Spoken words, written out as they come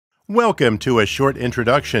Welcome to a short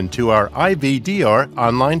introduction to our IVDR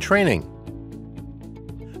online training.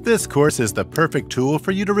 This course is the perfect tool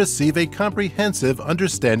for you to receive a comprehensive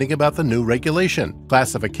understanding about the new regulation,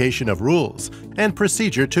 classification of rules, and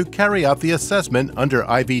procedure to carry out the assessment under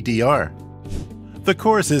IVDR. The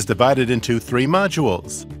course is divided into 3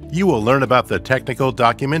 modules. You will learn about the technical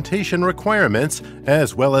documentation requirements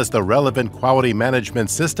as well as the relevant quality management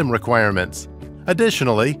system requirements.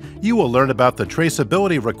 Additionally, you will learn about the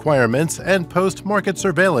traceability requirements and post-market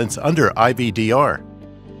surveillance under IVDR.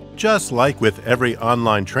 Just like with every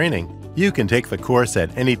online training, you can take the course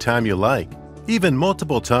at any time you like, even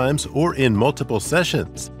multiple times or in multiple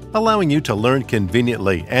sessions, allowing you to learn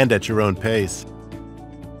conveniently and at your own pace.